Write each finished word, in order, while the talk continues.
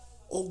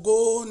Ògo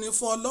ni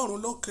fún Ọlọ́run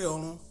lókè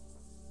ọ̀run.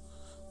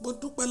 Mo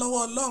dúpẹ́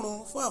lọ́wọ́ Ọlọ́run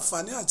fún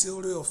àǹfààní àti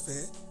oore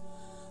ọ̀fẹ́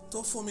tó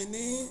fún mi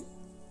ní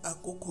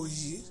àkókò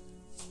yìí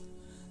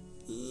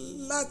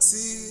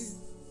láti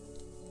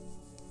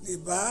lè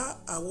bá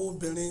àwọn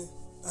obìnrin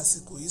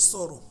àsìkò yìí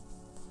sọ̀rọ̀.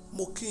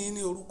 Mo kí yín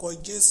ní orúkọ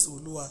Jésù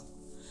Olúwa.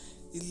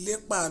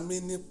 Ìlépa mi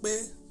ni pé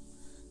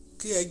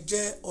kí ẹ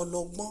jẹ́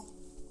ọlọ́gbọ́n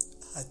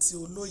àti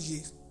olóye.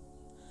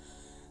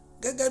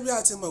 Gẹ́gẹ́ bí a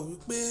ti mọ̀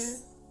wípé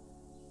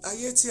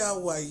ayé tí a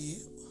wà yìí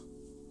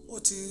ó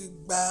ti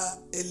gba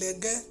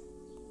ẹlẹ́gẹ́.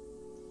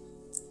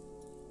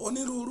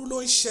 Onírúurú ló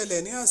ń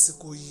ṣẹlẹ̀ ní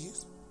àsìkò yìí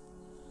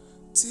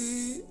tí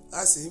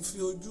a sì ń fi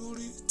ojú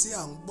rí tí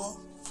à ń gbọ́.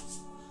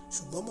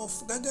 Ṣùgbọ́n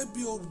gẹ́gẹ́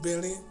bí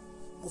obìnrin,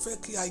 mo fẹ́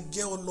kí a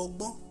jẹ́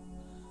ọlọ́gbọ́n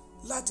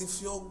láti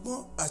fi ọgbọ́n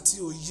àti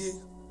òye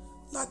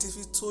láti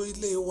fi tò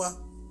ilé wa,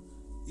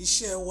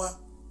 iṣẹ́ wa,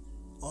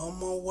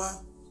 ọmọ wa,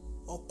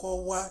 ọkọ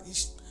wa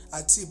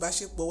àti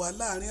ìbáṣepọ̀ wa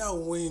láàárín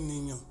àwọn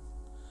ènìyàn.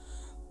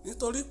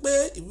 Nítorí pé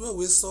ìwé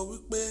òwe sọ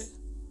wípé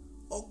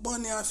ọgbọ́n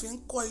ni a fi ń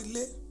kọ́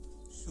ilé,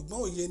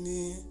 ṣùgbọ́n òye ni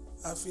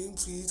a fi ń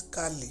fi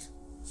kalẹ̀.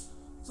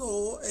 So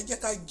ẹ jẹ́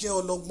ká jẹ́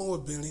ọlọ́gbọ́n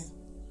obìnrin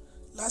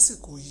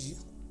lásìkò yìí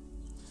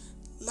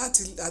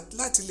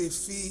láti lè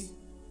fi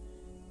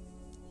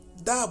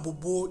dáàbò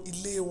bo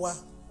ilé wa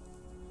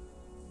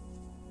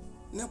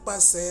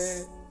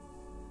nípasẹ̀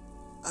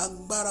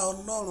agbára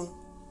Ọlọ́run,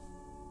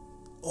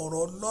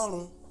 ọ̀rọ̀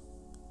Ọlọ́run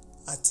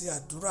àti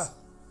àdúrà,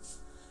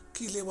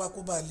 kí ilé wa kó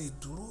bá lè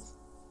dúró,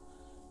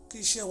 kí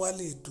iṣẹ́ wa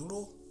lè dúró,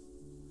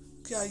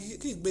 kí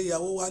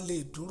ìgbéyàwó wa lè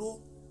dúró,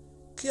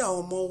 kí àwọn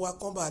ọmọ wa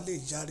kán bá lè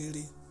já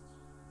rere.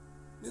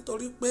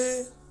 Nítorí pé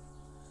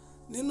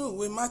nínú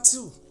ìwé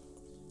Mátíù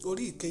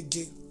orí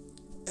 7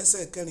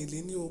 ẹsẹ̀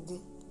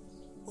 24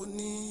 ó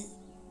ní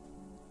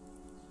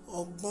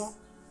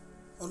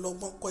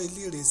ọlọ́gbọ́n kọ́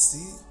ilé rẹ̀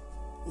sí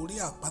orí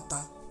àpáta,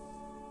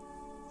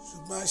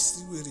 ṣùgbọ́n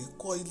aṣiwèrè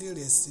kọ́ ilé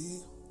rẹ̀ sí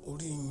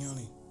orí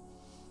iyanrìn.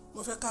 Mo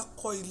fẹ́ ká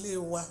kọ́ ilé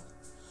wa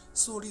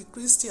sórí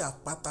Kristi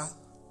àpáta,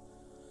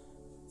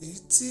 èyí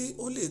tí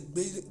ó lè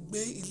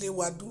gbé ilé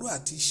wa dúró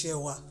àti iṣẹ́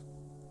wa,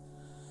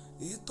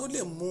 èyí tó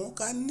lè mú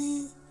ká ní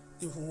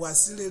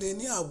ìhùwàsí rere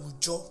ní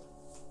àwùjọ,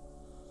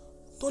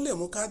 tó lè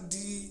mú ká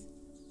di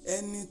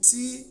ẹni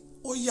tí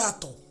ó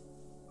yàtọ̀.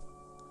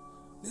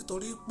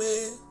 Nítorí pé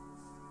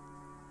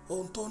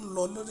ohun tó ń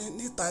lọ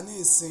níta ní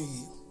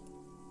ìsinyìí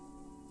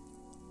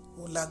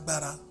ó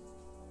lágbára.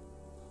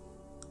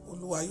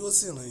 Olúwa yóò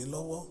sì ràn yín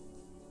lọ́wọ́.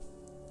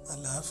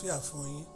 Àlàáfíà fún yín.